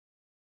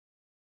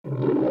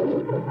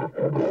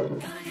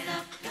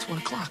It's 1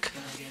 o'clock.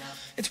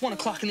 It's 1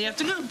 o'clock in the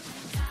afternoon.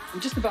 I'm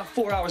just about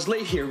 4 hours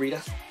late here,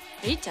 Rita.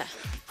 Rita.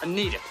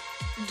 Anita.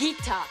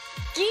 Gita.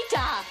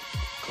 Gita.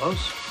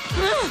 Close.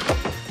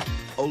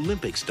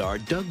 Olympic star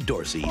Doug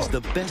Dorsey's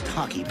the best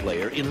hockey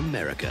player in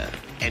America,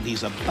 and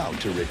he's about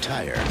to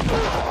retire.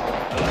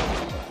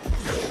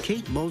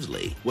 Kate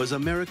Mosley was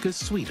America's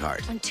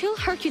sweetheart. Until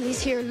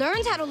Hercules here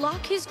learns how to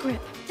lock his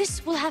grip,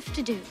 this will have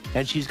to do.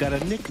 And she's got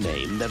a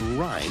nickname that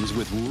rhymes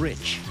with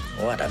rich.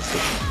 What a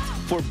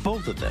For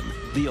both of them,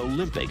 the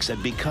Olympics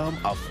had become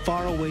a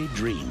faraway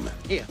dream.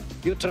 Here,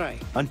 you try.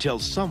 Until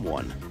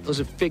someone Those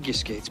are figure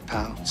skates,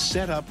 pal.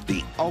 set up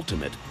the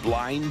ultimate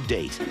blind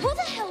date. Who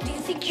the hell do you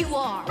think you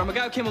are? I'm a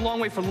guy who came a long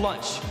way for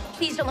lunch.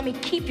 Please don't let me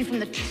keep you from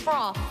the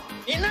trough.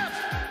 Enough!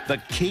 The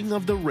king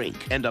of the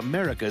rink and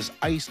America's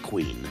ice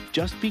queen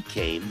just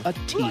became a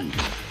team.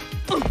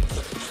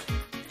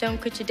 Don't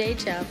quit your day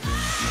job.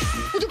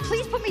 Would you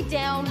please put me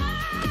down?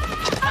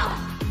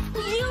 Ah,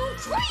 you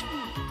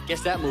Creighton!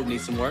 Guess that move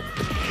needs some work.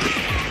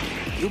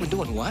 You've been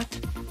doing what?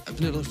 I've been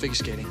doing a little figure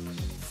skating.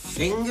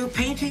 Finger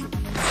painting?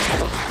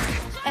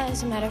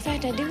 As a matter of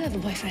fact, I do have a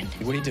boyfriend.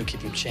 What do?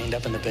 Keep him chained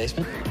up in the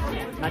basement?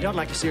 I don't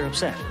like to see her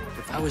upset.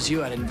 If I was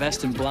you, I'd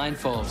invest in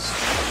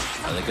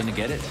blindfolds. Are they gonna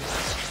get it?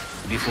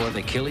 Before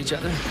they kill each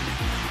other?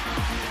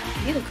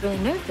 You look really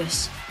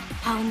nervous.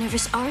 How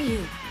nervous are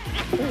you?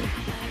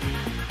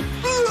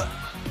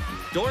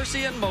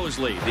 Dorsey and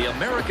Mosley, the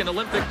American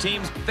Olympic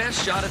team's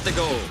best shot at the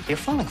goal. You're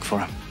falling for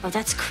him. Oh,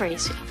 that's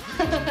crazy.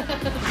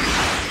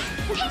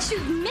 In case you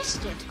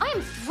missed it, I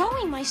am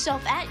throwing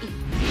myself at you.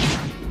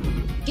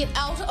 Get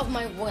out of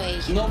my way.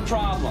 No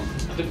problem.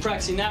 I've been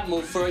practicing that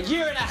move for a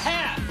year and a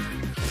half.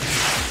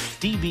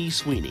 D.B.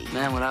 Sweeney,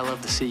 Man, would I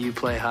love to see you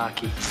play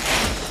hockey.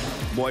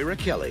 Moira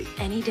Kelly,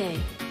 Any day.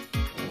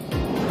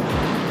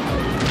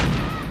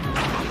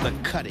 The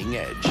Cutting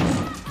Edge.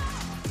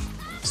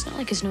 It's not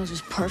like his nose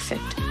was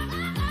perfect.